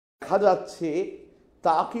দেখা যাচ্ছে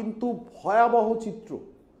তা কিন্তু ভয়াবহ চিত্র।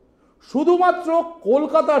 শুধুমাত্র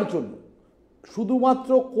কলকাতার জন্য, শুধুমাত্র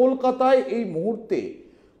কলকাতায় এই মুহূর্তে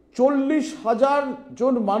 40,000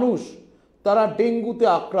 জন মানুষ তারা ডেঙ্গুতে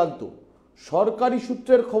আক্রান্ত, সরকারি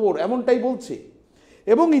সূত্রের খবর এমনটাই বলছে।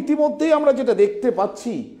 এবং ইতিমধ্যেই আমরা যেটা দেখতে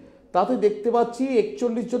পাচ্ছি তাতে দেখতে পাচ্ছি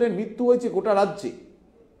 41 জনের মৃত্যু হয়েছে গোটা রাজ্যে।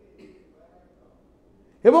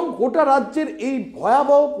 এবং গোটা রাজ্যের এই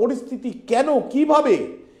ভয়াবহ পরিস্থিতি কেন, কিভাবে,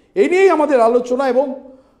 এই নিয়েই আমাদের আলোচনা। এবং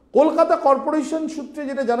কলকাতা কর্পোরেশন সূত্রে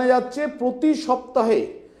যেটা জানা যাচ্ছে, প্রতি সপ্তাহে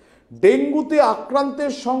ডেঙ্গুতে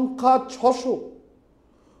আক্রান্তের সংখ্যা 600।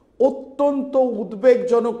 অত্যন্ত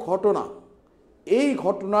উদ্বেগজনক ঘটনা। এই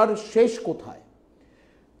ঘটনার শেষ কোথায়?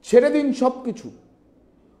 ছেড়ে দিন সব কিছু।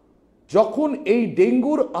 যখন এই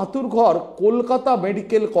ডেঙ্গুর আঁতুড়ঘর কলকাতা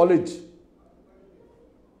মেডিকেল কলেজ,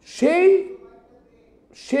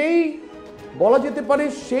 সেই বলা যেতে পারে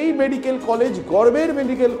সেই মেডিকেল কলেজ, গর্বের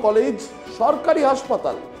মেডিকেল কলেজ, সরকারি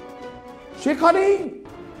হাসপাতাল, সেখানেই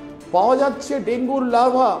পাওয়া যাচ্ছে ডেঙ্গুর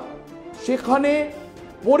লার্ভা। সেখানে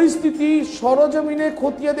পরিস্থিতি সরজমিনে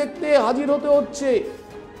খতিয়ে দেখতে হাজির হতে হচ্ছে।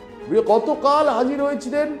 গতকাল হাজির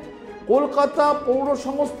হয়েছিলেন কলকাতা পৌর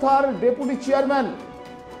সংস্থার ডেপুটি চেয়ারম্যান,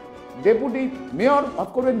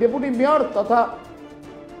 ডেপুটি মেয়র তথা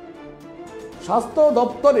স্বাস্থ্য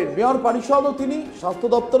দপ্তরের মেয়র পরিষদও তিনি, স্বাস্থ্য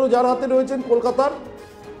দপ্তরও যার হাতে রয়েছেন কলকাতার,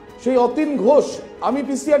 সেই অতীন ঘোষ। আমি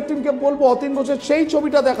পিসিআর টিমকে বলবো অতীন ঘোষের সেই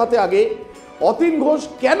ছবিটা দেখাতে আগে। অতীন ঘোষ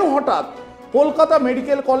কেন হঠাৎ কলকাতা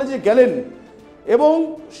মেডিকেল কলেজে গেলেন এবং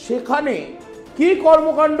সেখানে কি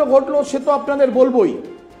কর্মকাণ্ড ঘটলো সে তো আপনাদের বলবোই,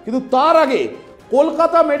 কিন্তু তার আগে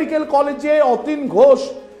কলকাতা মেডিকেল কলেজে অতীন ঘোষ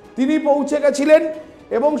তিনি পৌঁছে গেছিলেন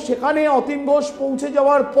এবং সেখানে অতীন ঘোষ পৌঁছে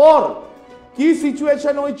যাওয়ার পর কি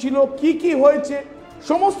সিচুয়েশন হয়েছিল, কি হয়েছে,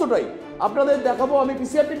 সমস্তটাই আপনাদের দেখাবো। আমি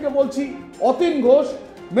পিসিআর টিমকে বলছি অতীন ঘোষ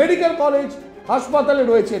মেডিকেল কলেজ হাসপাতালে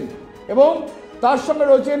রয়েছেন এবং তার সঙ্গে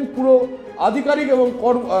রয়েছেন পুরো আধিকারিক এবং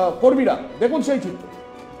কর্মীরা। দেখুন সেই চিত্র।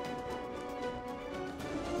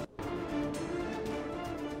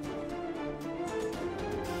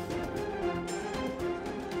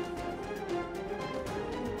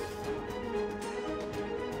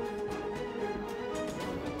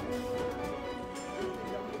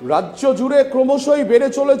 রাজ্য জুড়ে ক্রমশই বেড়ে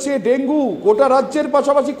চলেছে ডেঙ্গু। গোটা রাজ্যের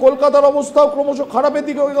পাশাপাশি কলকাতার অবস্থাও ক্রমশ খারাপের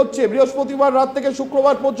দিকে এগোচ্ছে। বৃহস্পতিবার রাত থেকে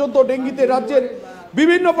শুক্রবার পর্যন্ত ডেঙ্গিতে রাজ্যের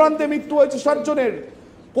বিভিন্ন প্রান্তে মৃত্যু হয়েছে 7 জনের।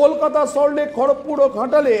 কলকাতা, সল্টলেক, খড়গপুর ও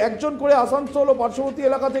ঘাটালে 1 জন করে, আসানসোল ও পার্শ্ববর্তী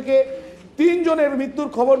এলাকা থেকে 3 জনের মৃত্যুর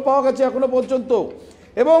খবর পাওয়া গেছে এখনো পর্যন্ত।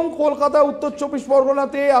 এবং কলকাতা, উত্তর 24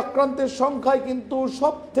 পরগনাতে আক্রান্তের সংখ্যায় কিন্তু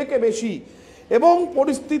সব থেকে বেশি। এবং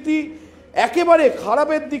পরিস্থিতি একেবারে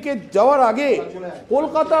খারাপের দিকে যাওয়ার আগে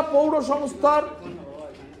কলকাতা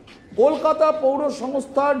পৌর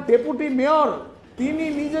সংস্থার ডেপুটি মেয়র তিনি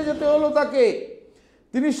নিজে যেতে হলো তাকে।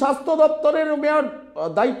 তিনি স্বাস্থ্য দপ্তরের মেয়র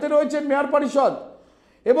দায়িত্বে রয়েছেন, মেয়র পরিষদ,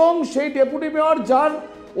 এবং সেই ডেপুটি মেয়র যার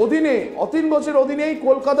অধীনে অতীন ঘোষের অধীনেই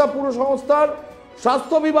কলকাতা পুর সংস্থার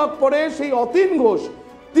স্বাস্থ্য বিভাগ পড়ে, সেই অতীন ঘোষ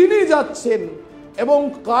তিনি যাচ্ছেন এবং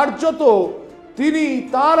কার্যত তিনি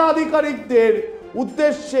তার আধিকারিকদের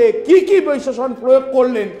উদ্দেশ্যে কি বিশেষণ প্রয়োগ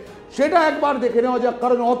করলেন সেটা একবার দেখে নেওয়া যাক।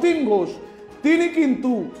 কারণ অতীন ঘোষ তিনি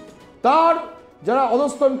কিন্তু তার যারা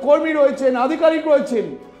অধস্তন কর্মী রয়েছেন, আধিকারিক রয়েছেন,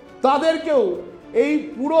 তাদেরকেও এই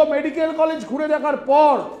পুরো মেডিকেল কলেজ ঘুরে দেখার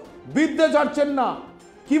পর বিদ্যে ছাড়ছেন না।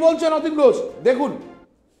 কি বলছেন অতীন ঘোষ দেখুন।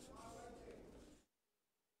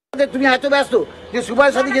 তুমি এত ব্যস্ত যে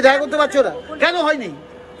সুভাষের সাথে দেখা করতে পারছো না, কেন হয়নি?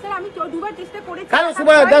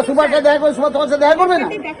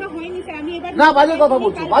 না, বাজে কথা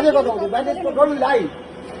বলছো, বাজে কথা বলছো, বাজে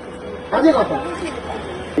কথা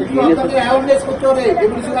করতে হবে।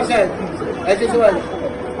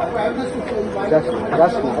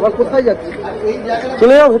 আবার কোথায় যাচ্ছে?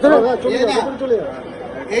 চলে যাও ভেতরে, চলে যাও।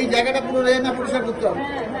 এই জায়গাটা পুরো পরিষ্কার করতে হবে।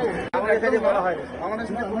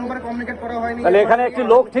 তাহলে এখানে একটি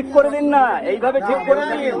লোক ঠিক করে দিন না, এইভাবে ঠিক করে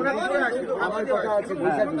দিন। আমার কথা আছে,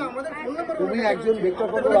 তুমি একজন ভেক্টর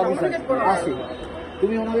কন্ট্রোল অফিসার আছে,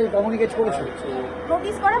 তুমি ওনাকে কমিউনিকেট করেছো?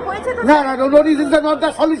 নোটিস করা হয়েছে তো? না, notice is not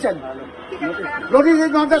the solution. Notice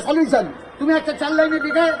is not the solution. তুমি একটা 4 লাইনে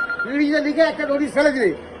লিখে একটা নোটিস ফেলে দিলে,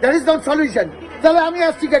 দ্যাট ইজ নট সলিউশন। তাহলে আমি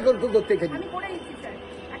আসছি করতে এখানে।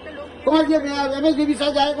 তোমার যে এমএসডিবির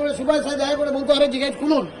সাথে দেখা করে, সুভাষের সাথে দেখা করে বলতে হবে যে গেট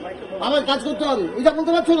খুলুন, আমার কাজ করতে হবে, এটা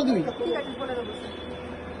বলতে পারছো না তুমি?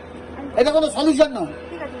 এটা কোনো সলিউশন না।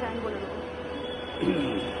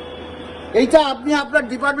 এইটা আপনি আপনার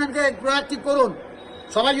ডিপার্টমেন্টকে প্রোঅ্যাক্টিভ করুন।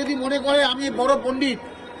 সবাই যদি মনে করে আমি বড় পণ্ডিত,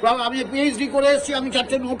 আমি পিএইচডি করে এসেছি, আমি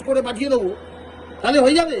 4টে নোট করে পাঠিয়ে দেবো, তাহলে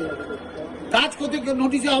হয়ে যাবে? কাজ করতে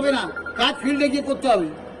নোটিশে হবে না, কাজ ফিল্ডে গিয়ে করতে হবে।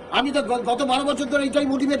 আমি তো গত 12 বছর ধরে এটাই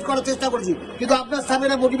মোটিভেট করার চেষ্টা করছি, কিন্তু আপনার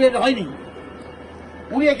স্টাফেরা মোটিভেট হয়নি।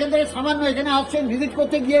 উনি এখান থেকে সামান্য এখানে আসছেন ভিজিট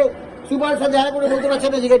করতে গিয়ে সুপার সাথে দেখা করে বলতে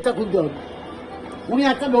পারছেন না যে গেটটা খুলতে হবে। উনি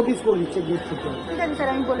একটা নোটিশ করে দিচ্ছে গেট খুলতে হবে।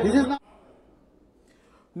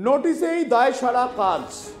 নোটিশেই দায় সারা কাজ,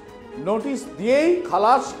 নোটিশ দিয়েই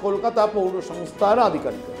খালাস কলকাতা পৌর সংস্থার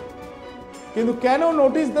আধিকারিকরা। কিন্তু কেন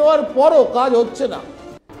নোটিশ দেওয়ার পরও কাজ হচ্ছে না,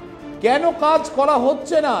 কেন কাজ করা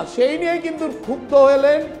হচ্ছে না, সেই নিয়ে কিন্তু ক্ষুব্ধ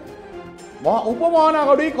হলেন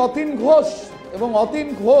উপমহানাগরিক অতীন ঘোষ। এবং অতীন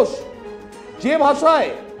ঘোষ যে ভাষায়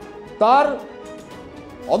তার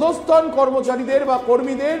অধস্তন কর্মচারীদের বা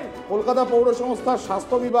কর্মীদের কলকাতা পৌর সংস্থার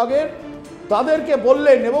স্বাস্থ্য বিভাগের তাদেরকে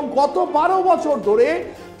বললেন, এবং গত 12 বছর ধরে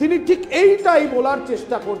তিনি ঠিক এইটাই বলার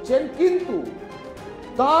চেষ্টা করছেন, কিন্তু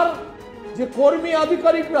তার যে কর্মী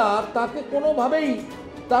আধিকারিকরা তাকে কোনোভাবেই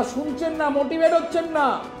তা শুনছেন না, মোটিভেট হচ্ছেন না।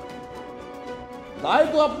 তাই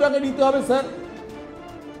তো আপনাকে নিতে হবে স্যার,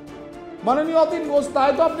 মাননীয় অতীন ঘোষ,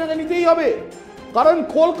 তাই তো আপনাকে নিতেই হবে। কারণ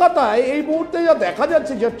কলকাতায় এই মুহূর্তে যা দেখা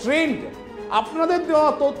যাচ্ছে, যে ট্রেন্ড আপনাদের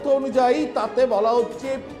দেওয়া তথ্য অনুযায়ী, তাতে বলা হচ্ছে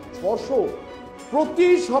 600 প্রতি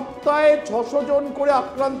সপ্তাহে 600 জন করে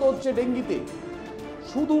আক্রান্ত হচ্ছে ডেঙ্গিতে।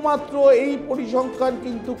 শুধুমাত্র এই পরিসংখ্যান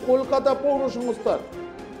কিন্তু কলকাতা পৌর সংস্থার।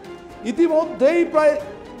 ইতিমধ্যেই প্রায়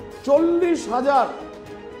 40,000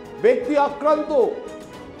 ব্যক্তি আক্রান্ত।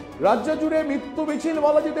 রাজ্য জুড়ে মৃত্যু মিছিল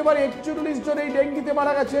বলা যেতে পারে, 41 জন এই ডেঙ্গিতে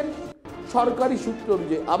মারা গেছেন সরকারি সূত্র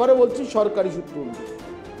অনুযায়ী। আবারও বলছি, সরকারি সূত্র অনুযায়ী,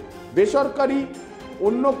 বেসরকারি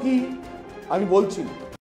অন্য কি আমি বলছি না।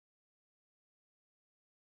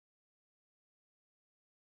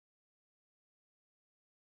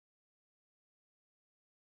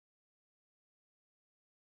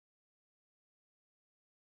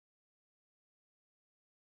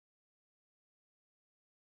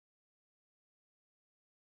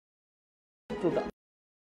 সূত্রটা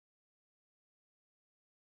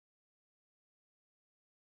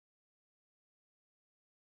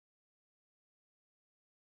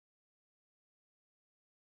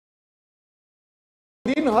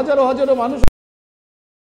দিন হাজারো হাজারো মানুষ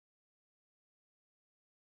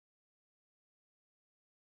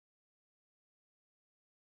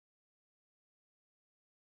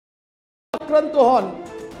আক্রান্ত হন।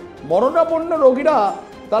 মরণাপন্ন রোগীরা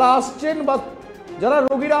তারা আসছেন, বা যারা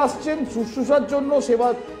রোগীরা আসছেন শুশ্রূষার জন্য, সেবা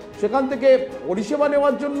সেখান থেকে পরিষেবা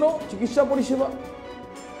নেওয়ার জন্য, চিকিৎসা পরিষেবা,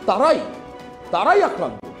 তারাই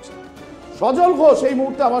আক্রান্ত হচ্ছে। সজল ঘোষ এই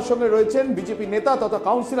মুহূর্তে আমার সঙ্গে রয়েছেন, বিজেপি নেতা তথা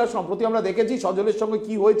কাউন্সিলর। সম্প্রতি আমরা দেখেছি সজলের সঙ্গে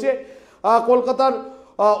কি হয়েছে কলকাতার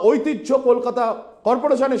ঐতিহ্য কলকাতা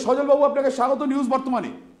কর্পোরেশনে। সজল বাবু, আপনাকে স্বাগত নিউজ বর্তমানে।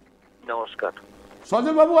 নমস্কার।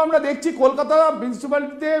 সজল বাবু, আমরা দেখছি কলকাতা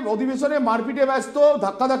মিউনিসিপ্যালিটিতে অধিবেশনে মারপিটে ব্যস্ত,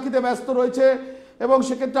 ধাক্কাধাক্কিতে ব্যস্ত রয়েছে, এবং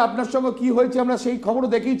সেক্ষেত্রে আপনার সঙ্গে কি হয়েছে আমরা সেই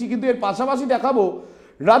খবরও দেখিয়েছি। কিন্তু এর পাশাপাশি দেখাবো,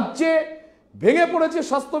 রাজ্যে ভেঙে পড়েছে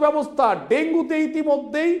স্বাস্থ্য ব্যবস্থা। ডেঙ্গুতে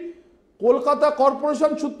ইতিমধ্যেই কলকাতা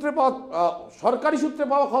কর্পোরেশন সূত্রে পাওয়া, সরকারি সূত্রে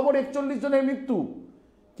পাওয়া খবর, 41 জনের মৃত্যু।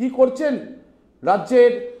 কি করছেন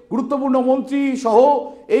রাজ্যের গুরুত্বপূর্ণ মন্ত্রী সহ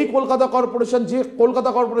এই কলকাতা কর্পোরেশন, যে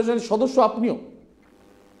কলকাতা কর্পোরেশনের সদস্য আপনিও?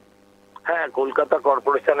 হ্যাঁ, কলকাতা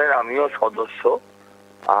কর্পোরেশনের আমিও সদস্য,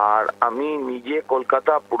 আর আমি নিজে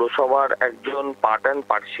কলকাতা পুরসভার একজন পার্ট অ্যান্ড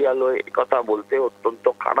পার্সিয়াল হয়ে কথা বলতে অত্যন্ত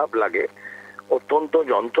খারাপ লাগে, অত্যন্ত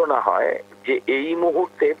যন্ত্রণা হয় যে এই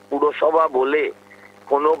মুহূর্তে পুরসভা বলে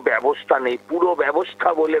কোনো ব্যবস্থা নেই, পুরো ব্যবস্থা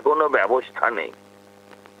বলে কোনো ব্যবস্থা নেই।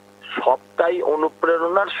 সবটাই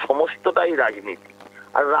অনুপ্রেরণার, সমস্তটাই রাজনীতি,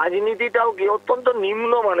 আর রাজনীতিটাও কি অত্যন্ত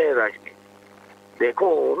নিম্নমানের রাজনীতি।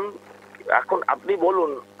 দেখুন, এখন আপনি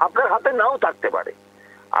বলুন, আপনার হাতে নাও থাকতে পারে,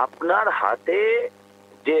 আপনার হাতে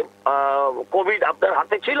যে কোভিড আপনার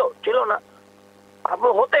হাতে ছিল না,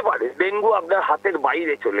 আপনার হতে পারে ডেঙ্গু আপনার হাতের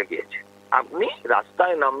বাইরে চলে গিয়েছে, আপনি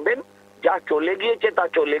রাস্তায় নামবেন, যা চলে গিয়েছে তা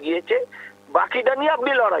চলে গিয়েছে, বাকিটা নিয়ে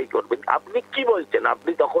আপনি লড়াই করবেন। আপনি কি বলছেন?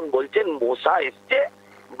 আপনি তখন বলছেন মশা এসছে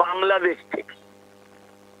বাংলাদেশ থেকে।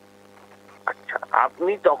 আচ্ছা,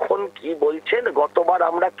 আপনি তখন কি বলছেন? গতবার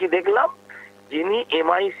আমরা কি দেখলাম, যিনি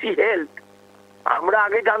MIC হেলথ, আমরা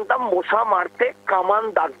আগে জানতাম মশা মারতে কামান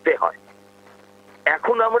দাগতে হয়,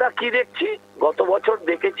 এখন আমরা কি দেখছি? গত বছর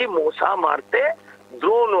দেখেছি মশা মারতে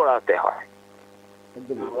দ্রোণ ওড়াতে হয়।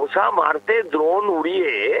 মশা মারতে দ্রোণ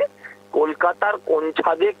উড়িয়ে কলকাতার কোন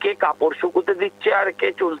ছাদে কে কাপড় শুকুতে দিচ্ছে আর কে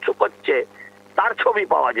চুল শুকোচ্ছে তার ছবি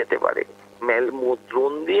পাওয়া যেতে পারে।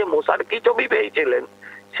 দ্রোণ দিয়ে মশার কি ছবি পেয়েছিলেন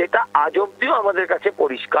সেটা আজ অব্দিও আমাদের কাছে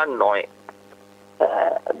পরিষ্কার নয়।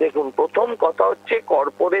 দেখুন, প্রথম কথা হচ্ছে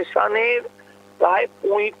কর্পোরেশনের প্রায়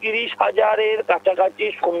 35,000-এর কাছাকাছি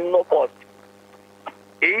শূন্য পদ।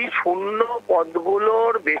 এই শূন্য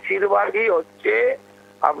পদগুলোর বেশিরভাগই হচ্ছে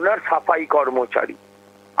আপনার সাফাই কর্মচারী।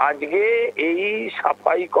 আজকে এই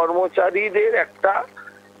সাফাই কর্মচারীদের একটা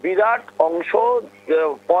বিরাট অংশ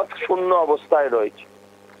পদ শূন্য অবস্থায় রয়েছে।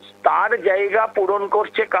 তার জায়গা পূরণ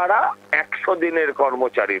করছে কারা? 100 দিনের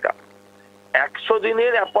কর্মচারীরা। 100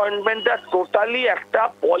 দিনের অ্যাপয়েন্টমেন্টটা টোটালি একটা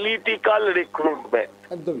পলিটিক্যাল রিক্রুটমেন্ট।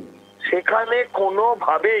 সেখানে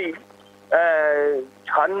কোনোভাবেই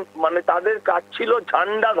মানে তাদের কাজ ছিল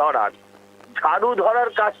ঝান্ডা ধরার, ঝাড়ু ধরার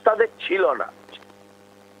কাজ তাদের ছিল না।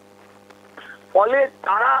 ফলে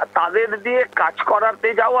তারা তাদের দিয়ে কাজ করাতে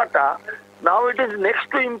যাওয়াটা নাও it is next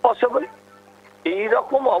to impossible.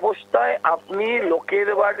 এইরকম অবস্থায় আপনি লোকের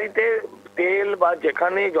বাড়িতে তেল বা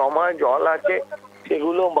যেখানে জমা জল আছে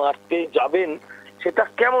সেগুলো মারতে যাবেন, সেটা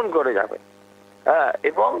কেমন করে যাবেন? হ্যাঁ,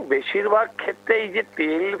 এবং বেশিরভাগ ক্ষেত্রে এই যে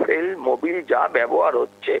তেল ফেল মোবিল যা ব্যবহার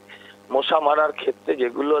হচ্ছে মশা মারার ক্ষেত্রে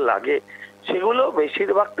যেগুলো লাগে সেগুলো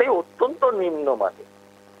বেশিরভাগটাই অত্যন্ত নিম্নমানের,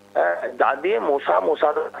 যা দিয়ে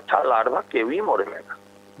মশার লার্ভা কেউই মরে না।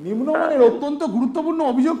 নিম্নমানের অত্যন্ত গুরুত্বপূর্ণ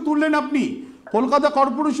অভিযোগ তুললেন আপনি কলকাতা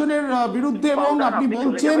কর্পোরেশনের বিরুদ্ধে, এবং আপনি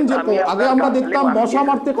বলছেন যে আগে আমরা দেখতাম মশা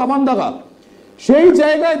মারতে কামান দাগা, সেই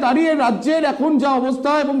জায়গায় দাঁড়িয়ে রাজ্যের এখন যা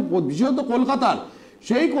অবস্থা এবং বিশেষত কলকাতার,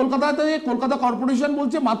 সেই কলকাতাতে কলকাতা কর্পোরেশন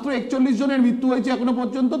বলছে মাত্র 41 জনের মৃত্যু হয়েছে এখনো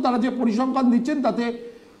পর্যন্ত। তারা যে পরিসংখ্যান দিচ্ছেন তাতে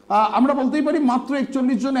আমরা বলতেই পারি মাত্র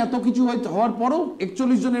 41 জন, এত কিছু হওয়ার পরও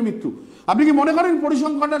 41 জনের মৃত্যু। আপনি কি মনে করেন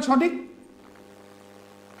পরিসংখ্যানটা সঠিক?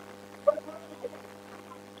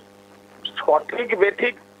 সঠিক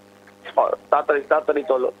বেঠিক তাড়াতাড়ি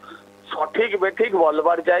তোলো, সঠিক বেঠিক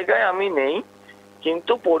বলবার জায়গায় আমি নেই,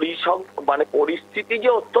 কিন্তু মানে পরিস্থিতি যে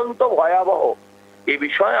অত্যন্ত ভয়াবহ এ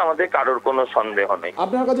বিষয়ে আমাদের কারোর কোনো সন্দেহ নেই।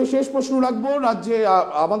 আপনার কাছে শেষ প্রশ্ন রাখবো। রাজ্যে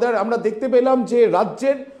আমরা দেখতে পেলাম যে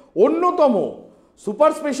রাজ্যের অন্যতম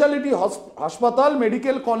সুপার স্পেশালিটি হাসপাতাল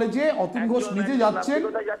মেডিকেল কলেজে অতীন ঘোষ নিজে যাচ্ছেন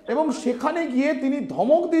এবং সেখানে গিয়ে তিনি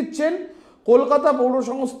ধমক দিচ্ছেন কলকাতা পৌর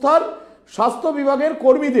সংস্থার স্বাস্থ্য বিভাগের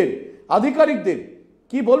কর্মীদের, আধিকারিকদের।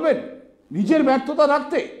 কি বলবেন? নিজের ব্যর্থতা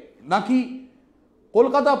রাখতে, নাকি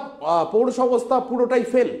কলকাতা পৌর সংস্থা পুরোটাই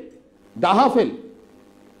ফেল, ডাহা ফেল?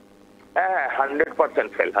 হ্যাঁ, 100%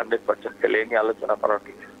 ফেল, 100% ফেল, এই নিয়ে আলোচনা করার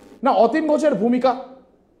কিছু না। অতীন ঘোষের ভূমিকা,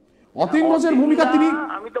 তিনি,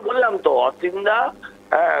 আমি তো বললাম তো, অতীনদা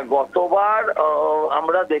গতবার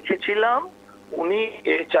আমরা দেখেছিলাম উনি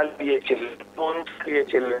চালিয়েছিলেন, ড্রোন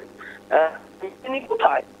চালিয়েছিলেন। তিনি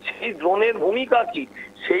কোথায়? সেই ড্রোনের ভূমিকা কি?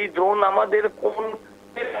 সেই ড্রোন আমাদের কোন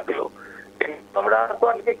লাগলো? আমরা তো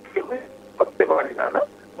আজকে কেউ করতে পারি না।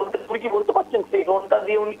 তুমি কি বলতে পারছেন সেই ড্রোনটা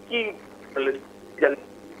দিয়ে উনি কি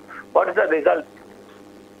হোয়াট ইজ দ্য রেজাল্ট?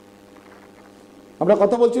 আমরা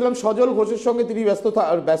কথা বলছিলাম সজল ঘোষের সঙ্গে, তিনি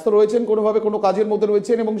ব্যস্ত রয়েছেন, কোনোভাবে কোনো কাজের মধ্যে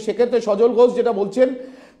রয়েছেন, এবং সেক্ষেত্রে সজল ঘোষ যেটা বলছেন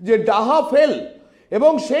যে ডাহা ফেল,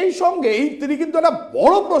 এবং সেই সঙ্গেই তিনি কিন্তু একটা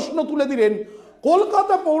বড় প্রশ্ন তুলে দিলেন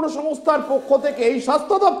কলকাতা পৌর সংস্থার পক্ষ থেকে, এই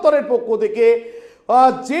স্বাস্থ্য দপ্তরের পক্ষ থেকে,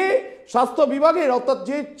 যে স্বাস্থ্য বিভাগের অর্থাৎ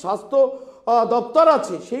যে স্বাস্থ্য দপ্তর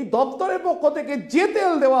আছে সেই দপ্তরের পক্ষ থেকে যে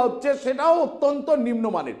তেল দেওয়া হচ্ছে সেটাও অত্যন্ত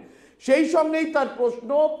নিম্নমানের। সেই সঙ্গেই তার প্রশ্ন,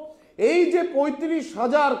 এই যে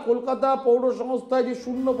 35,000 কলকাতা পৌর সংস্থায় যে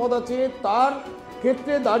শূন্য পদ আছে তার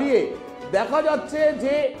ক্ষেত্রে দাঁড়িয়ে দেখা যাচ্ছে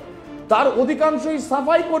যে তার অধিকাংশই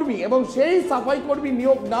সাফাই কর্মী, এবং সেই সাফাই কর্মী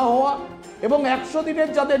নিয়োগ না হওয়া, এবং 100 দিনের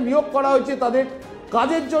যাদের নিয়োগ করা হয়েছে তাদের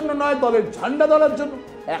কাজের জন্য নয়, দলের ঝান্ডা ধরার জন্য,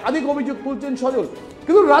 একাধিক অভিযোগ তুলছেন সজল।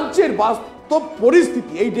 কিন্তু রাজ্যের বাস্তব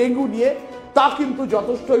পরিস্থিতি এই ডেঙ্গু নিয়ে তা কিন্তু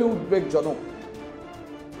যথেষ্টই উদ্বেগজনক।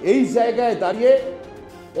 এই জায়গায় দাঁড়িয়ে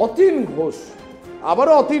অতীন ঘোষ,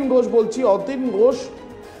 আবারও অতীন ঘোষ বলছি, অতীন ঘোষ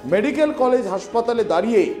মেডিকেল কলেজ হাসপাতালে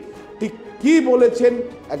দাঁড়িয়ে ঠিক কি বলেছেন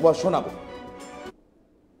একবার শোনাবো।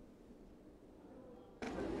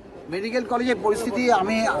 মেডিকেল কলেজের পরিস্থিতি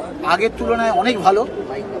আমি আগের তুলনায় অনেক ভালো,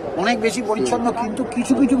 অনেক বেশি পরিচ্ছন্ন, কিন্তু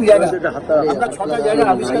কিছু কিছু জায়গা আমরা 6টা জায়গা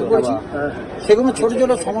আবিষ্কার করেছি, সেগুলো ছোট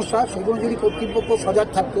ছোট সমস্যা, সেগুলো যদি কর্তৃপক্ষ সজাগ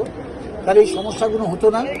থাকতো তাহলে এই সমস্যাগুলো হতো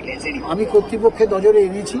না। আমি কর্তৃপক্ষের নজরে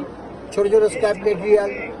এনেছি ছোট ছোট স্ক্র্যাপ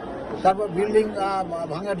মেটেরিয়াল, তারপর বিল্ডিং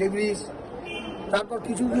ভাঙা ডেব্রিস, তারপর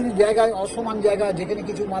কিছু কিছু জায়গায় অসমান জায়গা যেখানে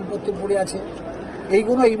কিছু মালপত্র পড়ে আছে,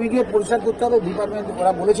 এইগুলো ইমিডিয়েট পরিষ্কার করতে হবে। ডিপার্টমেন্ট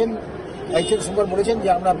ওরা বলেছেন, অ্যাকচুয়াল সুপার বলেছেন যে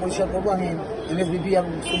আমরা পরিষ্কার করবো। আমি এনএসবিপি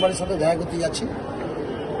এবং সুপারের সাথে দেখা করতে যাচ্ছি,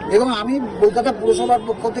 এবং আমি কলকাতা পুরসভার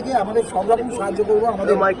পক্ষ থেকে আমাদের সব রকম সাহায্য করবো।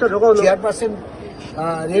 আমাদের চেয়ারপারসন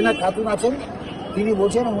রেনা খাতুন আছেন, তিনি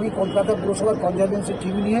বলছেন উনি কলকাতা পুরসভার কনজারভেন্সি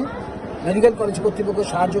টিম নিয়ে মেডিকেল কলেজ কর্তৃপক্ষ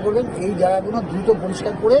সাহায্য করবেন এই জায়গাগুলো দ্রুত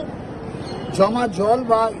পরিষ্কার করে জমা জল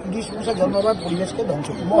বা ইলিশ মশা জন্মাবার পরিবেশকে ধ্বংস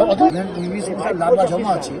করবে। ইলিশ মশার লার্ভা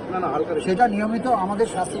জমা আছে, সেটা নিয়মিত আমাদের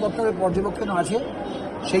স্বাস্থ্য দপ্তরের পর্যবেক্ষণ আছে।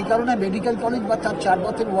 সেই কারণে মেডিকেল কলেজ বা তার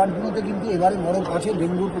চারপাশের ওয়ার্ডগুলোতে কিন্তু এবারে বরফ আছে,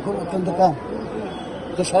 ডেঙ্গুর প্রকোপ অত্যন্ত কম।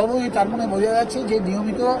 তো সর্বোপরি তার মানে বোঝা যাচ্ছে যে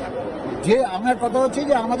নিয়মিত, যে আমার কথা হচ্ছে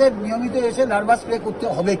যে আমাদের নিয়মিত এসে লার্ভা স্প্রে করতে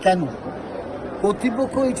হবে। কেন?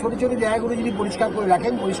 কর্তৃপক্ষ এই ছোট ছোট জায়গাগুলো যদি পরিষ্কার করে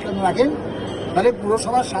রাখেন, পরিষ্কার রাখেন, তাহলে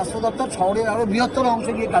পুরসভার স্বাস্থ্য দপ্তর শহরের আরও বৃহত্তর অংশ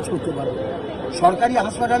গিয়ে কাজ করতে পারে। সরকারি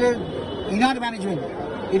হাসপাতালের ইনার ম্যানেজমেন্ট,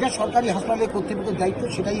 এটা সরকারি হাসপাতালের কর্তৃপক্ষের দায়িত্ব,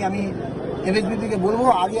 সেটাই আমি এমএসবিপিকে বলবো।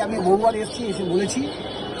 আগে আমি বহুবার এসেছি, এসে বলেছি,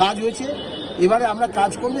 কাজ হয়েছে, এবারে আমরা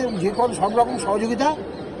কাজ করবো এবং যে কোনো সব রকম সহযোগিতা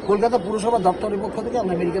কলকাতা পুরসভা দপ্তরের পক্ষ থেকে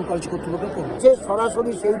আমরা মেডিকেল কলেজ কর্তৃপক্ষ করবো।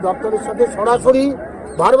 সরাসরি সেই দপ্তরের সাথে সরাসরি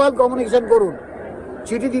ভার্বাল কমিউনিকেশন করুন।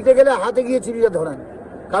 চিঠি দিতে গেলে হাতে গিয়ে চিঠিটা ধরেন,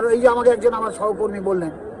 কারণ এই যে আমাকে একজন আমার সহকর্মী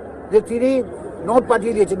বললেন যে তিনি নোট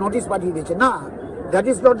পাঠিয়ে দিয়েছে, নোটিশ পাঠিয়ে দিয়েছে, না, that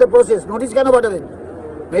is not the process. Notice কেন পাঠাবেন?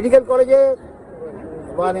 মেডিকেল কলেজে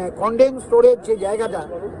মানে কন্ডেম স্টোরেজ যে জায়গাটা,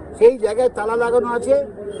 সেই জায়গায় তালা লাগানো আছে,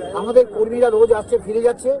 আমাদের কর্মীরা রোজ আসছে ফিরে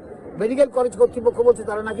যাচ্ছে। মেডিকেল কলেজ কর্তৃপক্ষ বলছে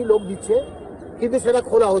তারা নাকি লোক দিচ্ছে, কিন্তু সেটা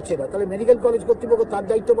খোলা হচ্ছে না। তাহলে মেডিকেল কলেজ কর্তৃপক্ষ তার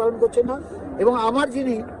দায়িত্ব পালন করছে না, এবং আমার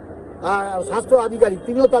যিনি স্বাস্থ্য আধিকারিক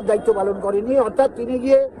তিনিও তার দায়িত্ব পালন করেনি। অর্থাৎ তিনি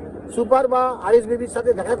গিয়ে সুপার বা আরএসবিবির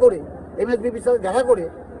সাথে দেখা করে, এমএসবিবির সাথে দেখা করে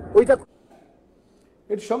ওইটা।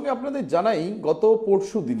 এর সঙ্গে আপনাদের জানাই, গত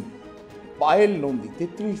পরশু দিন পায়েল নন্দী,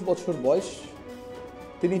 33 বছর বয়স,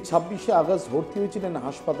 তিনি 26শে আগস্ট ভর্তি হয়েছিলেন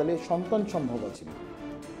হাসপাতালে, সন্তান সম্ভবা ছিল,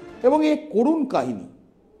 এবং এই করুণ কাহিনী,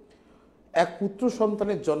 এক পুত্র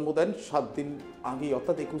সন্তানের জন্ম দেন 7 দিন আগে,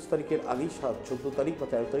 অর্থাৎ 21 তারিখের আগেই, 14 তারিখ বা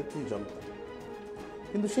 13 তারিখ তিনি জন্ম দেন।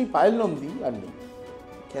 কিন্তু সেই পায়েল নন্দী আর নেই।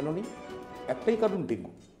 কেন নেই? একটাই কারণ,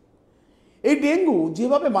 ডেঙ্গু। এই ডেঙ্গু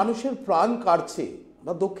যেভাবে মানুষের প্রাণ কাটছে,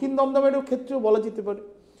 বা দক্ষিণ দমদমের ক্ষেত্রেও বলা যেতে পারে,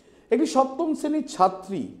 একটি 7ম শ্রেণীর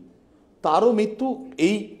ছাত্রী, তারও মৃত্যু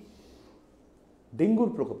এই ডেঙ্গুর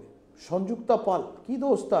প্রকোপে। সংযুক্তা পাল, কি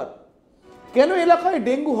দোষ তার? কেন এলাকায়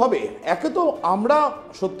ডেঙ্গু হবে? একে তো আমরা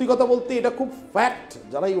সত্যি কথা বলতে এটা খুব ফ্যাক্ট,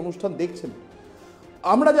 যারা এই অনুষ্ঠান দেখছেন,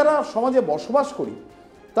 আমরা যারা সমাজে বসবাস করি,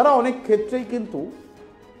 তারা অনেক ক্ষেত্রেই কিন্তু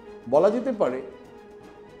বলা যেতে পারে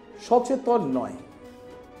সচেতন নয়।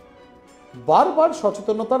 বারবার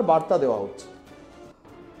সচেতনতার বার্তা দেওয়া হচ্ছে।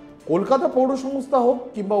 কলকাতা পৌর সংস্থা হোক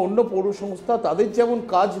কিংবা অন্য পৌর সংস্থা, তাদের যেমন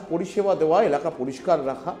কাজ পরিষেবা দেওয়া, এলাকা পরিষ্কার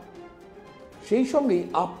রাখা, সেই সঙ্গেই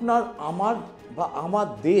আপনার, আমার বা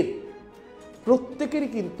আমাদের প্রত্যেকেরই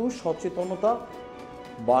কিন্তু সচেতনতা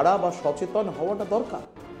বাড়া বা সচেতন হওয়াটা দরকার।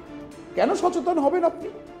 কেন সচেতন হবেন আপনি?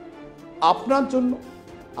 আপনার জন্য,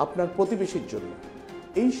 আপনার প্রতিবেশীর জন্য,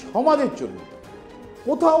 এই সমাজের জন্য।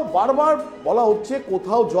 কোথাও বারবার বলা হচ্ছে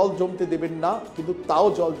কোথাও জল জমতে দেবেন না, কিন্তু তাও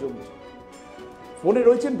জল জমছে। ফোনে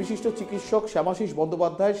রয়েছেন বিশিষ্ট চিকিৎসক শ্যামাশিস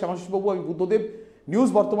বন্দ্যোপাধ্যায়। শ্যামাশিস বাবু, আমি বুদ্ধদেব, নিউজ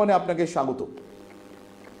বর্তমানে আপনাকে স্বাগত।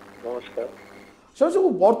 নমস্কার। শ্যামাশিস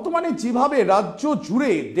বাবু, বর্তমানে যেভাবে রাজ্য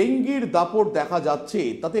জুড়ে ডেঙ্গির দাপট দেখা যাচ্ছে,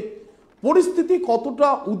 তাতে পরিস্থিতি কতটা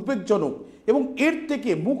উদ্বেগজনক এবং এর থেকে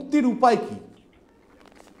মুক্তির উপায় কি?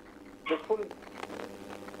 দেখুন,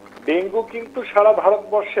 ডেঙ্গু কিন্তু সারা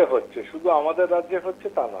ভারতবর্ষে হচ্ছে, শুধু আমাদের রাজ্যে হচ্ছে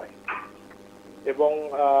তা নয়। এবং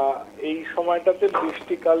এই সময়টাতে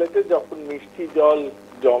বৃষ্টিকালেতে যখন মিষ্টি জল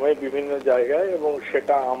জমে বিভিন্ন জায়গায়, এবং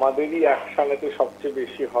সেটা আমাদেরই অ্যাকশনেতে সবচেয়ে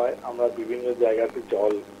বেশি হয়, আমরা বিভিন্ন জায়গাতে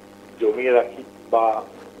জল জমিয়ে রাখি বা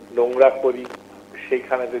নোংরা করি,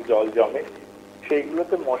 সেইখানেতে জল জমে,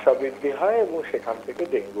 সেইগুলোতে মশা বৃদ্ধি হয় এবং সেখান থেকে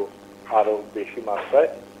ডেঙ্গু আরো বেশি মাত্রায়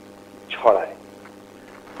ছড়ায়।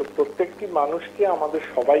 তো প্রত্যেকটি মানুষকে, আমাদের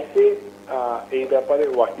সবাইকে এই ব্যাপারে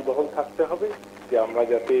ওয়াকিবহাল থাকতে হবে যে আমরা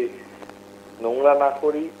যাতে নোংরা না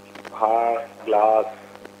করি। ভাঁড়, গ্লাস,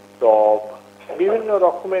 টব, বিভিন্ন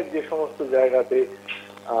রকমের যে সমস্ত জায়গাতে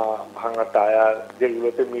ভাঙা টায়ার,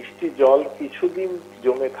 যেগুলোতে মিষ্টি জল কিছুদিন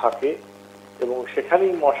জমে থাকে এবং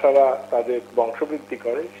সেখানেই মশারা তাদের বংশবৃদ্ধি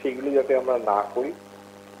করে, সেগুলো যাতে আমরা না করি।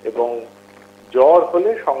 এবং জ্বর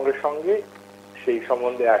হলে সঙ্গে সঙ্গে সেই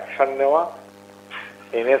সম্বন্ধে অ্যাকশন নেওয়া,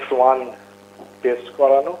 NS1 টেস্ট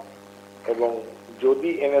করানো, এবং যদি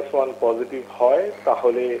NS1 পজিটিভ হয়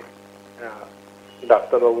তাহলে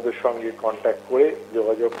ডাক্তারবাবুদের সঙ্গে কন্ট্যাক্ট করে,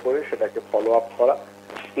 যোগাযোগ করে সেটাকে ফলো আপ করা।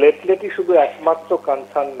 প্লেটলেটই শুধু একমাত্র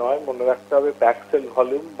কনসার্ন নয়, মনে রাখতে হবে ব্যাকসেল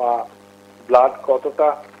ভলিউম বা ব্লাড কতটা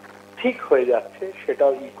ঠিক হয়ে যাচ্ছে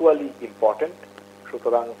সেটাও ইকুয়ালি ইম্পর্টেন্ট।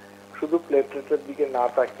 সুতরাং শুধু প্লেটলেটের দিকে না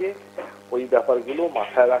তাকিয়ে ওই ব্যাপারগুলো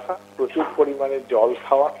মাথায় রাখা, প্রচুর পরিমাণে জল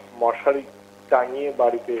খাওয়া, মশারি টাঙিয়ে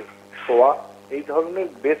বাড়িতে শোয়া, এই ধরনের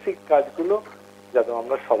বেসিক কাজগুলো যাতে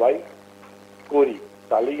আমরা সবাই করি,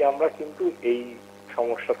 তাহলেই আমরা কিন্তু এই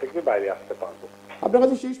সমস্যা থেকে বাইরে আসতে পারবো। আপনার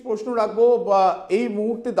কাছে শেষ প্রশ্ন রাখবো, বা এই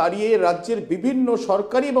মুহূর্তে দাঁড়িয়ে রাজ্যের বিভিন্ন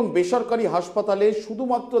সরকারি এবং বেসরকারি হাসপাতালে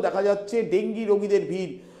শুধুমাত্র দেখা যাচ্ছে ডেঙ্গি রোগীদের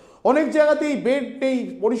ভিড়, অনেক জায়গাতেই বেড নেই,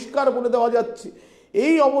 পরিষ্কার বলে দেওয়া যাচ্ছে।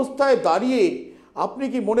 এই অবস্থায় দাঁড়িয়ে আপনি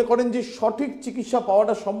কি মনে করেন যে সঠিক চিকিৎসা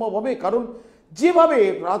পাওয়াটা সম্ভব হবে? কারণ যেভাবে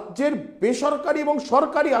রাজ্যের বেসরকারি এবং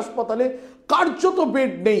সরকারি হাসপাতালে কার্যত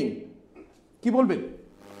বেড নেই, কি বলবেন?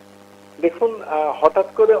 দেখুন, হঠাৎ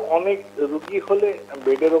করে অনেক রুগী হলে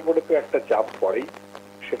বেডের ওপরে তো একটা চাপ পড়েই,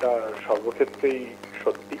 সেটা সর্বক্ষেত্রেই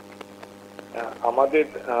সত্যি। আমাদের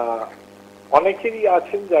অনেকেরই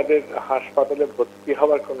আছেন যাদের হাসপাতালে ভর্তি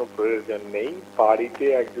হওয়ার কোনো প্রয়োজন নেই, বাড়িতে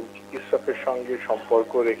একজন চিকিৎসকের সঙ্গে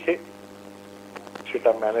সম্পর্ক রেখে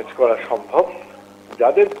সেটা ম্যানেজ করা সম্ভব।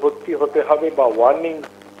 যাদের ভর্তি হতে হবে বা ওয়ার্নিং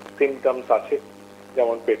সিমটমস আছে,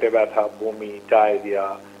 যেমন পেটে ব্যথা, বমি, ডায়রিয়া,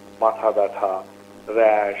 মাথা ব্যথা,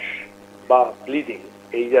 র্যাশ বা ব্লিডিং,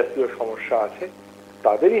 এই জাতীয় সমস্যা আছে,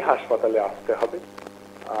 তাদেরই হাসপাতালে আসতে হবে।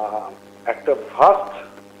 একটা ভাস্ট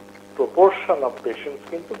প্রপোর্শন অফ পেশেন্টস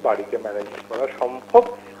কিন্তু বাড়িতে ম্যানেজ করা সম্ভব।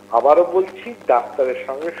 আবারও বলছি, ডাক্তারের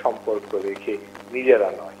সঙ্গে সম্পর্ক রেখে, নিজেরা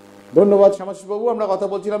নয়। ধন্যবাদ শ্যামাশিস বাবু। আমরা কথা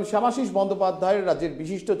বলছিলাম শ্যামাশিস বন্দ্যোপাধ্যায়, রাজ্যের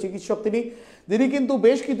বিশিষ্ট চিকিৎসক। তিনি কিন্তু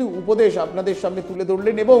বেশ কিছু উপদেশ আপনাদের সামনে তুলে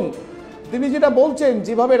ধরলেন এবং তিনি যেটা বলছেন,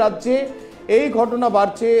 যেভাবে রাজ্যে এই ঘটনা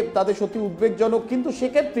বাড়ছে তাদের সত্যি উদ্বেগজনক, কিন্তু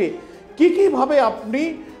সেক্ষেত্রে কীভাবে আপনি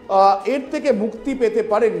এর থেকে মুক্তি পেতে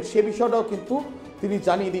পারেন সে বিষয়টাও কিন্তু তিনি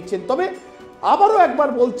জানিয়ে দিচ্ছেন। তবে আবারও একবার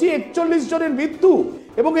বলছি, 41 জনের মৃত্যু,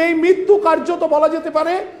 এবং এই মৃত্যু কার্যত বলা যেতে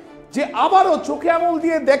পারে যে আবারও চোখে আঙুল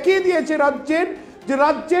দিয়ে দেখিয়ে দিয়েছে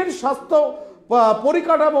রাজ্যের স্বাস্থ্য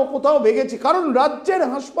পরিকাঠামো কোথাও ভেঙেছে। কারণ রাজ্যের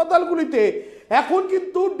হাসপাতালগুলিতে এখন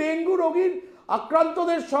কিন্তু ডেঙ্গু রোগীর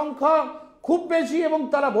আক্রান্তদের সংখ্যা খুব বেশি এবং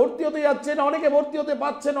তারা ভর্তি হতে যাচ্ছেন, অনেকে ভর্তি হতে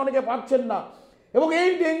পারছেন, অনেকে পারছেন না। এবং এই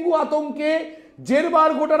ডেঙ্গু আতঙ্কে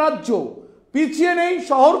জেরবার গোটা রাজ্য, পিছিয়ে নেই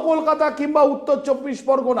শহর কলকাতা কিংবা উত্তর 24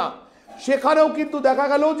 পরগনা। সেখানেও কিন্তু দেখা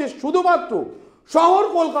গেল যে শুধুমাত্র শহর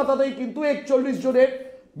কলকাতাতেই কিন্তু 41 জনের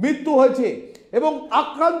মৃত্যু হয়েছে এবং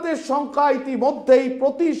আক্রান্তের সংখ্যা ইতিমধ্যেই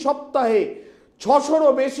প্রতি সপ্তাহে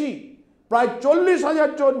 600-রও বেশি, প্রায়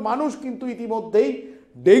 40,000 জন মানুষ কিন্তু ইতিমধ্যেই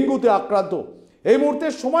ডেঙ্গুতে আক্রান্ত। এই মুহূর্তে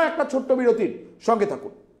সময় একটা ছোট্ট বিরতির, সঙ্গে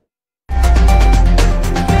থাকুন।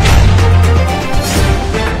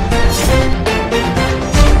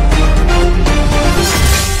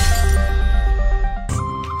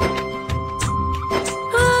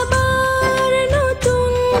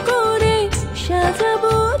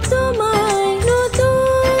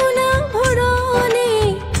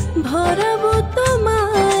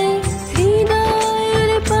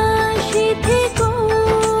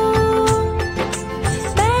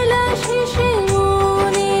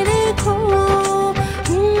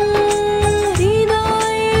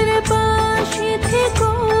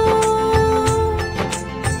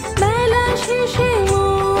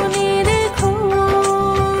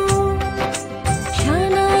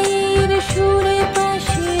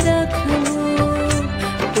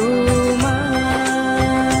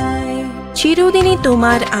 চিরদিনই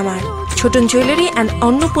তোমার আমার। Chhoton jewellery and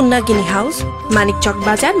Annapurna Guinea house, Manikchak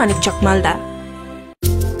বাজার, মানিকচক, মালদা।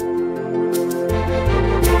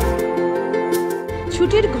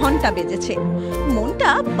 ছুটির ঘন্টা বেজেছে, মনটা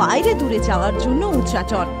বাইরে দূরে যাওয়ার জন্য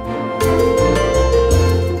উচ্চাটন।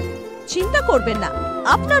 চিন্তা করবেন না,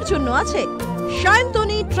 আপনার জন্য আছে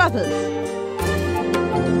সায়ন্তনী ট্রাভেলস।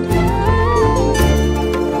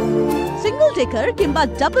 সিঙ্গল ডেকার কিংবা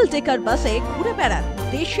ডাবল ডেকার বাসে ঘুরে বেড়ান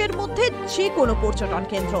দেশের মধ্যে যে কোনো পর্যটন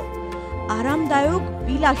কেন্দ্র। আরামদায়ক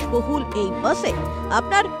বিলাসবহুল এই বাসে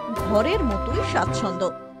আপনার ঘরের মতোই স্বাচ্ছন্দ্য।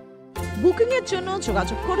 বুকিং এর জন্য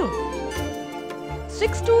যোগাযোগ করুন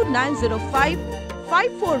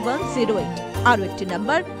 6290554108, আরো একটি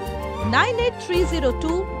নাম্বার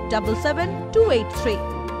 9830277283।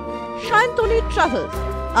 সায়ন্তনী ট্রাভেলস,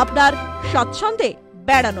 আপনার স্বচ্ছন্দে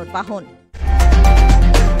বেড়ানোর বাহন।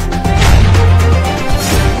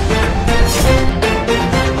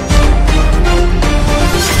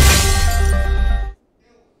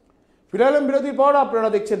 ফিরে এলাম বিরতির পর। আপনারা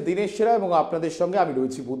দেখছেন দিনের সেরা এবং আপনাদের সঙ্গে আমি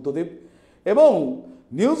রয়েছি বুদ্ধদেব। এবং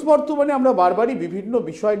নিউজ বর্তমানে আমরা বারবারই বিভিন্ন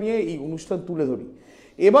বিষয় নিয়ে এই অনুষ্ঠান তুলে ধরি।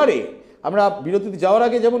 এবারে আমরা বিরতিতে যাওয়ার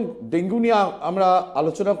আগে যেমন ডেঙ্গু নিয়ে আমরা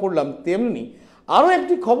আলোচনা করলাম, তেমনি আরও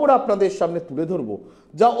একটি খবর আপনাদের সামনে তুলে ধরব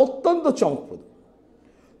যা অত্যন্ত চমকপ্রদ।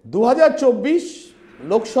 2024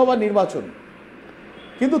 লোকসভা নির্বাচন,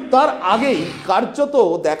 কিন্তু তার আগেই কার্যত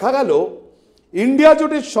দেখা গেল ইন্ডিয়া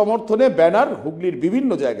জোটের সমর্থনে ব্যানার হুগলির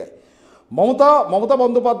বিভিন্ন জায়গায়। মমতা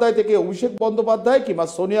বন্দ্যোপাধ্যায় থেকে অভিষেক বন্দ্যোপাধ্যায় কিংবা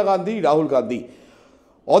সোনিয়া গান্ধী, রাহুল গান্ধী,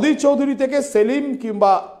 অধীর চৌধুরী থেকে সেলিম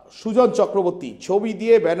কিংবা সুজন চক্রবর্তী, ছবি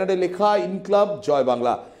দিয়ে ব্যানারে লেখা ইনক্লাব জয়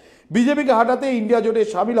বাংলা। বিজেপিকে হাঁটাতে ইন্ডিয়া জোটে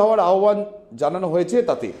সামিল হওয়ার আহ্বান জানানো হয়েছে।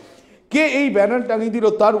 তাতে কে এই ব্যানার টাঙিয়ে দিল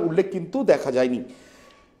তার উল্লেখ কিন্তু দেখা যায়নি,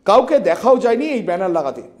 কাউকে দেখাও যায়নি এই ব্যানার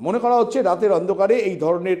লাগাতে। মনে করা হচ্ছে রাতের অন্ধকারে এই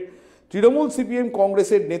ধরনের তৃণমূল, সিপিএম,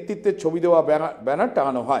 কংগ্রেসের নেতৃত্বের ছবি দেওয়া ব্যানার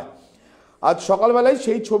টাঙানো হয়। আজ সকালবেলায়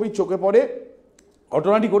সেই ছবি চোখে পড়ে।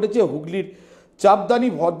 ঘটনাটি ঘটেছে হুগলির চাপদানি,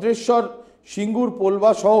 ভদ্রেশ্বর, সিঙ্গুর,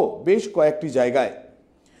 পোলবা সহ বেশ কয়েকটি জায়গায়।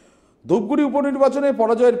 ধূপগুড়ি উপনির্বাচনে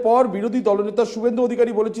পরাজয়ের পর বিরোধী দলনেতা শুভেন্দু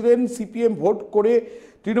অধিকারী বলেছিলেন সিপিএম ভোট করে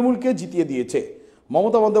তৃণমূলকে জিতিয়ে দিয়েছে।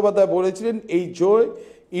 মমতা বন্দ্যোপাধ্যায় বলেছিলেন এই জয়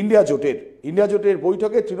ইন্ডিয়া জোটের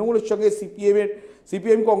বৈঠকে তৃণমূলের সঙ্গে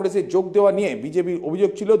সিপিএম কংগ্রেসের যোগ দেওয়া নিয়ে বিজেপির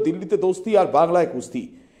অভিযোগ ছিল দিল্লিতে দোস্তি আর বাংলায় কুস্তি,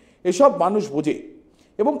 এসব মানুষ বোঝে।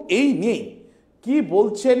 এবং এই নিয়েই কি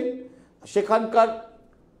বলছেন সেখানকার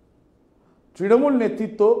তৃণমূল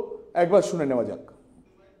নেতৃত্ব একবার শুনে নেওয়া যাক।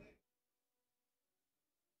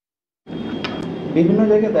 বিভিন্ন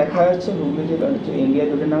জায়গায় দেখা যাচ্ছে হুগলি জেলার যে ইন্ডিয়া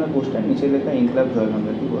জোটের নামে পোস্টার, নিচে লেখা ইনকলাব জয়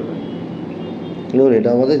বাংলা, কি বলবেন? দেখুন, এটা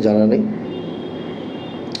আমাদের জানা নেই,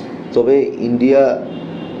 তবে ইন্ডিয়া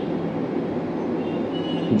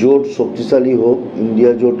জোট শক্তিশালী হোক,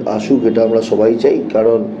 ইন্ডিয়া জোট আসুক, এটা আমরা সবাই চাই।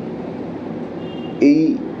 কারণ এই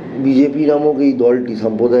বিজেপি নামক এই দলটি,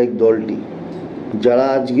 সাম্প্রদায়িক দলটি, যারা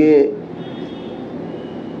আজকে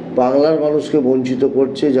বাংলার মানুষকে বঞ্চিত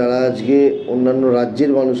করছে, যারা আজকে অন্যান্য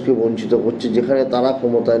রাজ্যের মানুষকে বঞ্চিত করছে, যেখানে তারা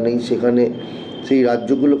ক্ষমতায় নেই, সেখানে সেই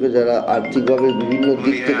রাজ্যগুলোকে যারা আর্থিকভাবে বিভিন্ন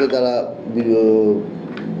দিক থেকে তারা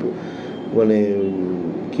মানে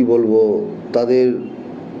কি বলবো, তাদের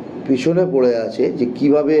পিছনে পড়ে আছে যে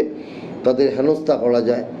কিভাবে তাদের হেনস্থা করা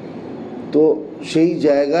যায়। তো সেই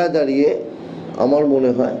জায়গায় দাঁড়িয়ে আমার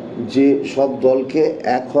মনে হয় যে সব দলকে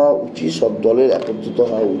এক হওয়া উচিত, সব দলের একত্রিত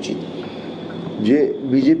হওয়া উচিত। যে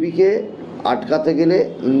বিজেপিকে আটকাতে গেলে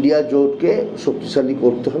ইন্ডিয়া জোটকে শক্তিশালী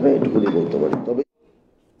করতে হবে, এটুকুনি বলতে পারি। তবে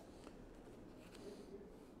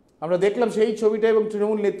আমরা দেখলাম সেই ছবিটা এবং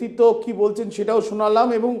তৃণমূল নেতৃত্ব কি বলছেন সেটাও শোনালাম।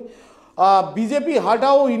 এবং বিজেপি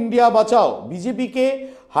হাটাও ইন্ডিয়া বাঁচাও, বিজেপিকে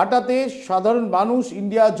হাটাতে সাধারণ মানুষ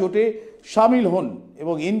ইন্ডিয়া জোটে সামিল হন।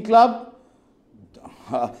 এবং ইনক্লাব,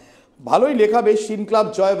 ভালোই লেখা বেশ, ইনক্লাব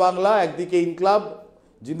জয় বাংলা, একদিকে ইনক্লাব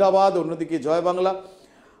জিন্দাবাদ, অন্যদিকে জয় বাংলা,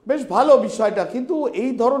 বেশ ভালো বিষয়টা। কিন্তু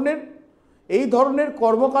এই ধরনের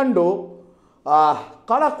কর্মকাণ্ড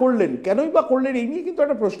কারা করলেন, কেনই বা করলেন, এই নিয়ে কিন্তু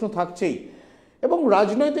একটা প্রশ্ন থাকছেই। এবং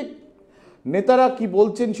রাজনৈতিক নেতারা কি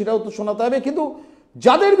বলছেন সেটাও তো শোনাতে হবে। কিন্তু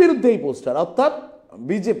যাদের বিরুদ্ধে এই পোস্টার, অর্থাৎ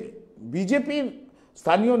বিজেপির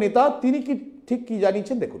স্থানীয় নেতা, তিনি কি ঠিক কি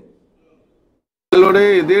জানিয়েছেন দেখুন।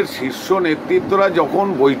 এদের শীর্ষ নেতৃত্বরা যখন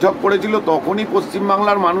বৈঠক করেছিল তখনই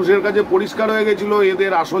পশ্চিমবাংলার মানুষের কাছে পরিষ্কার হয়ে গেছিল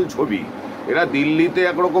এদের আসল ছবি। এরা দিল্লিতে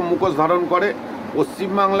একরকম মুখোশ ধারণ করে,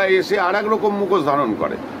 পশ্চিমবাংলায় এসে আর একরকম মুখোশ ধারণ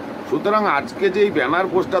করে। সুতরাং আজকে যেই ব্যানার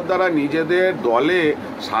পোস্টার দ্বারা নিজেদের দলে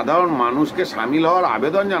সাধারণ মানুষকে সামিল হওয়ার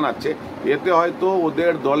আবেদন জানাচ্ছে, এতে হয়তো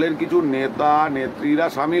ওদের দলের কিছু নেতা নেত্রীরা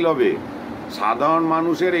সামিল হবে। সাধারণ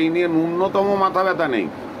মানুষের এই নিয়ে ন্যূনতম মাথা ব্যথা নেই,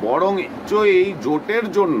 বরং এই জোটের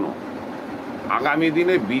জন্য আগামী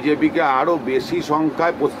দিনে বিজেপিকে আরো বেশি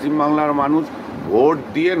সংখ্যায় পশ্চিমবাংলার মানুষ ভোট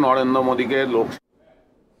দিয়ে নরেন্দ্র মোদীকে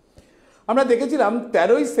আমরা দেখেছিলাম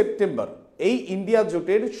 13ই সেপ্টেম্বর এই ইন্ডিয়া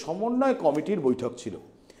জোটের সমন্বয় কমিটির বৈঠক ছিল।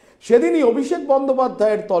 সেদিনই অভিষেক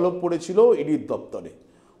বন্দ্যোপাধ্যায়ের তলব পড়েছিল ইডির দপ্তরে।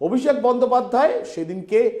 অভিষেক বন্দ্যোপাধ্যায়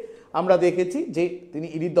সেদিনকে আমরা দেখেছি যে তিনি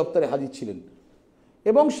ইডির দপ্তরে হাজির ছিলেন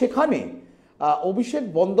এবং সেখানে অভিষেক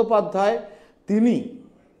বন্দ্যোপাধ্যায়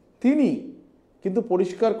তিনি কিন্তু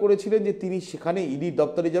পরিষ্কার করেছিলেন যে তিনি সেখানে ইডির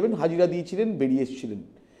দপ্তরে যাবেন, হাজিরা দিয়েছিলেন, বেরিয়ে এসেছিলেন।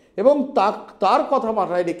 এবং তার কথা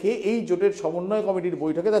মাথায় রেখে এই জোটের সমন্বয় কমিটির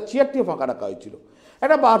বৈঠকে তার চেয়ারটিও ফাঁকা রাখা হয়েছিল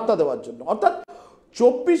একটা বার্তা দেওয়ার জন্য। অর্থাৎ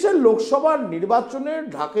 24-এর লোকসভার নির্বাচনের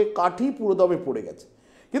ঢাকে কাঠি পুরোদমে পড়ে গেছে।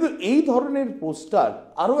 কিন্তু এই ধরনের পোস্টার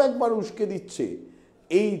আরও একবার উস্কে দিচ্ছে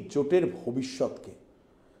এই জোটের ভবিষ্যৎকে।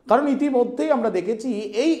 কারণ ইতিমধ্যেই আমরা দেখেছি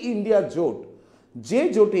এই ইন্ডিয়া জোট, যে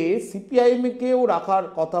জোটে সিপিআইএমকেও রাখার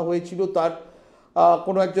কথা হয়েছিল, তার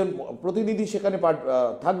কোনো একজন প্রতিনিধি সেখানে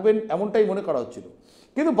থাকবেন এমনটাই মনে করা হচ্ছিল,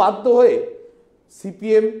 কিন্তু বাধ্য হয়ে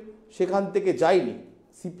সিপিএম সেখান থেকে যায়নি,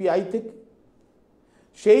 সিপিআই থেকে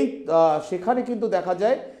সেখানে কিন্তু দেখা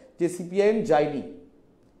যায় যে সিপিআইএম যায়নি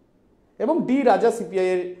এবং ডি রাজা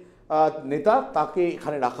সিপিআইয়ের নেতা, তাকে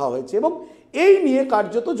এখানে রাখা হয়েছে। এবং এই নিয়ে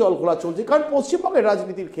কার্যত জলঘোলা চলছে। কারণ পশ্চিমবঙ্গের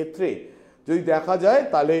রাজনীতির ক্ষেত্রে যদি দেখা যায়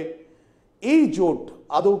তাহলে এই জোট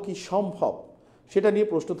আদৌ কি সম্ভব সেটা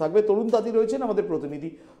নিয়ে প্রশ্ন থাকবে। তরুণ দাদি রয়েছেন আমাদের প্রতিনিধি।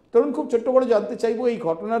 তরুণ, খুব ছোট্ট করে জানতে চাইবো এই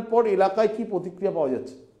ঘটনার পর এলাকায় কি প্রতিক্রিয়া পাওয়া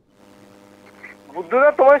যাচ্ছে? বুদ্ধদা,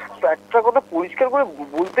 তোমার একটা কথা পরিষ্কার করে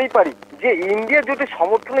বলতেই পারি যে ইন্ডিয়া জোটের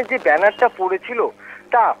সমর্থনে যে ব্যানারটা পড়েছিল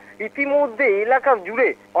তা ইতিমধ্যে এলাকা জুড়ে,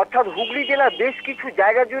 অর্থাৎ হুগলি জেলার বেশ কিছু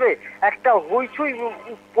জায়গা জুড়ে একটা হইচই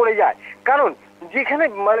পড়ে যায়। কারণ যেখানে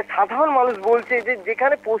সাধারণ মানুষ বলছে যে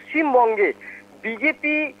যেখানে পশ্চিমবঙ্গে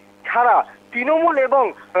বিজেপি ছাড়া তৃণমূল এবং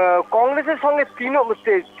কংগ্রেসের সঙ্গে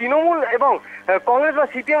তৃণমূল এবং কংগ্রেস বা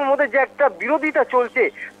সিপিএম এর মধ্যে যে একটা বিরোধিতা চলছে,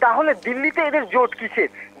 তাহলে দিল্লিতে এদের জোট কিসের?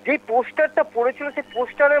 যে পোস্টারটা পড়েছিল সেই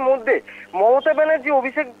পোস্টারের মধ্যে মমতা ব্যানার্জি,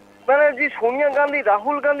 অভিষেক ব্যানার্জি, সোনিয়া গান্ধী,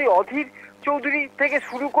 রাহুল গান্ধী, অধীর চৌধুরী থেকে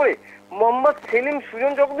শুরু করে মোহাম্মদ সেলিম,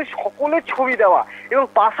 সুজন চক্রবর্তী সকলের ছবি দেওয়া, এবং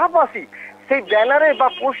পাশাপাশি সেই ব্যানারে বা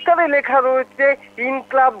পোস্টারে লেখা রয়েছে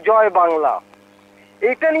ইনক্লাব জয় বাংলা।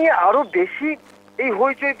 এটা নিয়ে আরো বেশি এই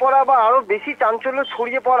হইচই পড়া বা আরো বেশি চাঞ্চল্য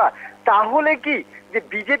ছড়িয়ে পড়া, তাহলে কি যে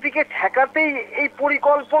বিজেপিকে ঠেকাতেই এই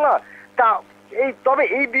পরিকল্পনা? তবে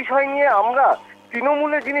এই বিষয় নিয়ে আমরা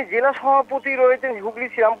তৃণমূলের যিনি জেলা সভাপতি রয়েছেন হুগলি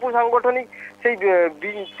শ্রীরামপুর সাংগঠনিক, সেই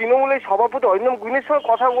তৃণমূলের সভাপতি অরিন্দম গুইনের সঙ্গে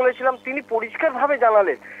কথা বলেছিলাম। তিনি পরিষ্কারভাবে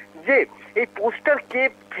জানালেন যে এই পোস্টার কে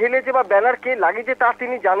ফেলেছে বা ব্যানার কে লাগিয়েছে তা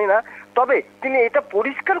তিনি জানে না, তবে তিনি এটা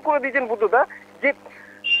পরিষ্কার করে দিয়েছেন বুদ্ধদা যে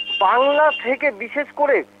বাংলা থেকে বিশেষ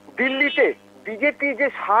করে দিল্লিতে বিজেপি যে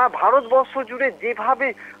সারা ভারতবর্ষ জুড়ে যেভাবে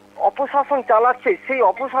অপশাসন চালাচ্ছে, সেই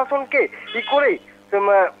অপশাসনকে কি করে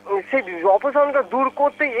সেই অপশাসনটা দূর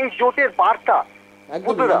করতে এই জোটের বার্তা।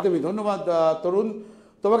 একদমই ধন্যবাদ তরুণ,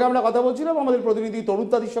 তোমাকে আমরা কথা বলছিলাম আমাদের প্রতিনিধি তরুণ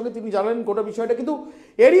তাদের সঙ্গে, তিনি জানালেন গোটা বিষয়টা। কিন্তু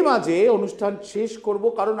এরই মাঝে অনুষ্ঠান শেষ করব,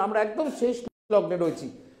 কারণ আমরা একদম শেষ লগ্নে রয়েছি।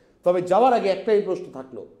 তবে যাওয়ার আগে একটাই প্রশ্ন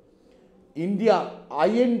থাকলো, ইন্ডিয়া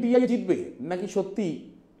INDI জিতবে নাকি সত্যি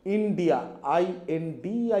ইন্ডিয়া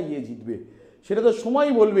INDI জিতবে? সেটা তো সময়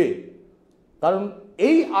বলবে, কারণ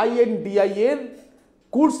এই INDI এর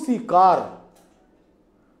কুর্সি কার?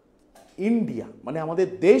 ইন্ডিয়া মানে আমাদের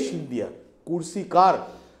দেশ, ইন্ডিয়া কুর্সি কার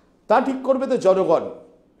তা ঠিক করবে তো জনগণ।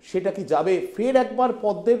 সেটা কি যাবে ফের একবার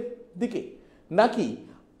পদ্মের দিকে, নাকি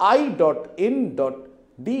I.N.D.I.A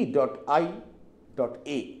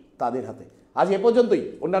তাদের হাতে? আজ এ পর্যন্তই।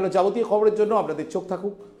 অন্যান্য যাবতীয় খবরের জন্য আপনাদের চোখ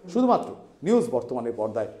থাকুক শুধুমাত্র নিউজ বর্তমানের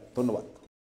পর্দায়। ধন্যবাদ।